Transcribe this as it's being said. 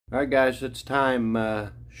Alright guys, it's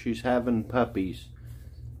time. She's having puppies.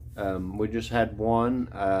 We just had one.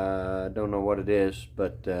 I don't know what it is,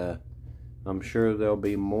 but I'm sure there'll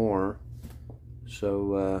be more.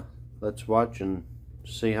 So let's watch and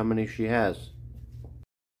see how many she has.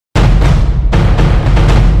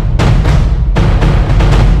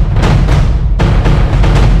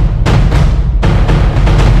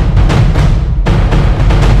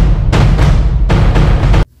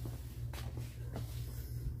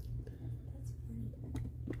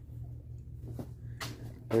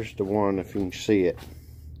 There's the one, if you can see it.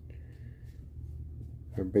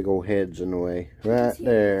 Her big old head's in the way. Right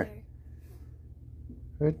there.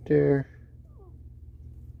 Right there.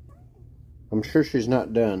 I'm sure she's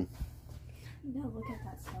not done. No, look at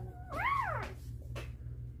that stomach.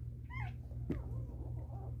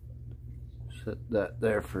 Set that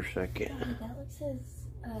there for a second. Oh, that looks as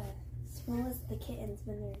small as the kittens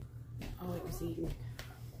when they're... Oh, it was eating.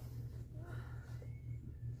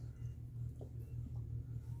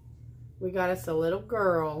 We got us a little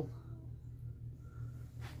girl.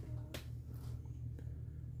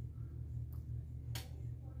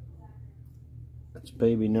 That's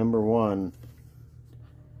baby number one.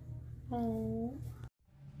 Oh.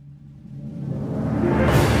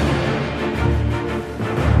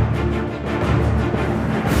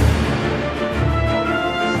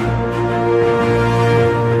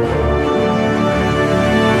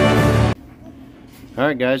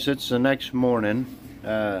 Alright guys, it's the next morning.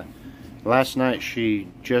 Last night she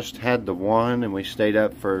just had the one and we stayed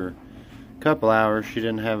up for a couple hours. She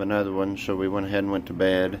didn't have another one, so we went ahead and went to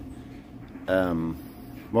bed.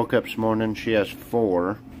 Woke up this morning, she has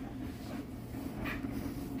 4.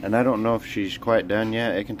 And I don't know if she's quite done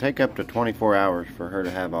yet. It can take up to 24 hours for her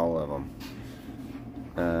to have all of them.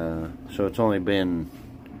 So it's only been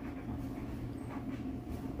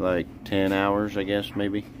like 10 hours, I guess,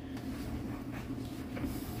 maybe.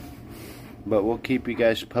 But we'll keep you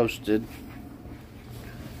guys posted.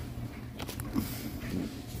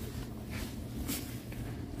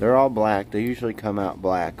 They're all black. They usually come out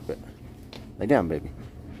black, but lay down, baby.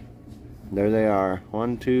 There they are.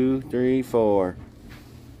 1, 2, 3, 4.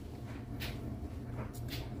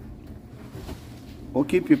 We'll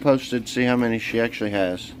keep you posted, see how many she actually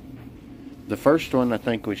has. The first one I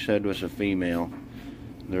think we said was a female.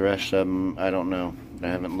 The rest of them, I don't know. I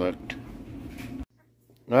haven't looked.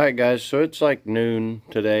 Alright guys, so it's like noon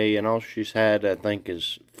today, and all she's had, I think,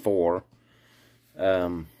 is 4.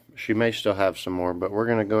 She may still have some more, but we're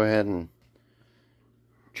going to go ahead and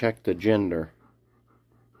check the gender.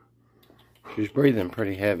 She's breathing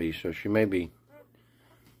pretty heavy, so she may be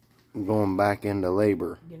going back into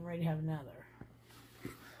labor. Getting ready to have another.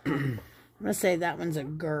 I'm going to say that one's a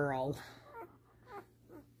girl.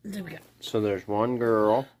 There we go. So there's one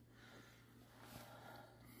girl.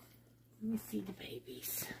 Let me see the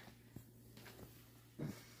babies.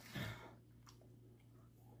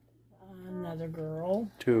 Another girl.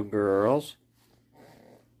 2 girls.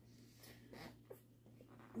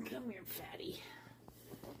 Come here, fatty.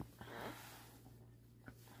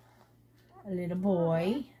 A little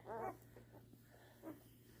boy.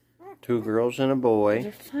 2 girls and a boy.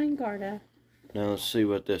 They're fine, Garda. Now let's see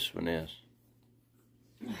what this one is.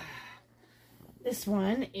 This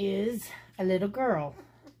one is a little girl.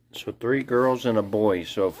 So 3 girls and a boy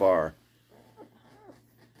so far.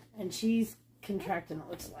 And she's contracting, it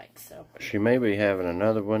looks like, so. She may be having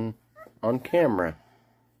another one on camera.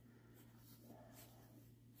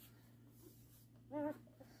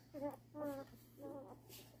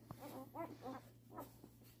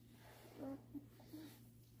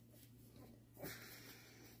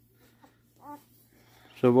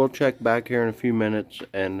 So we'll check back here in a few minutes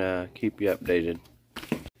and keep you updated.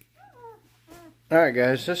 Alright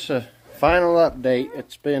guys, this is a final update.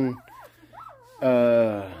 It's been,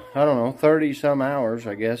 I don't know, 30 some hours,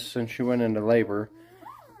 I guess, since she went into labor.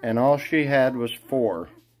 And all she had was 4.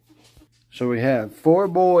 So we have 4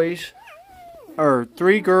 boys, or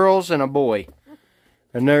 3 girls and a boy.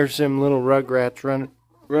 And there's them little rugrats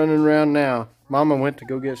running around now. Mama went to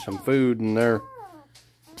go get some food, and Mama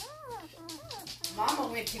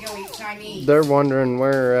went to go eat Chinese. they're wondering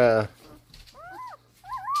where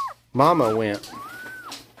Mama went.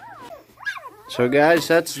 So guys,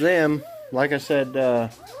 that's them. Like I said,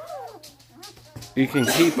 you can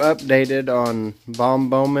keep updated on Von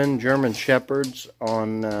Bowman German Shepherds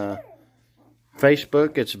on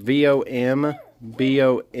Facebook. It's VOMBOMAN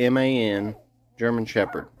German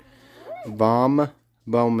Shepherd. Von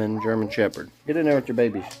Bowman German Shepherd. Get in there with your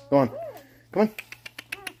babies. Go on. Come on.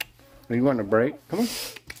 Are you wanting a break? Come on.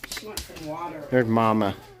 She wants some water. There's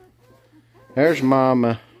Mama. There's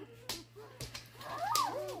Mama.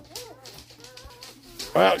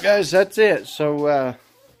 Well, guys, that's it. So,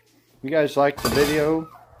 you guys like the video,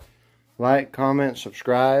 like, comment,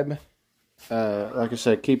 subscribe. Like I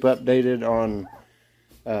said, keep updated on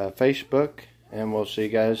Facebook, and we'll see you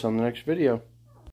guys on the next video.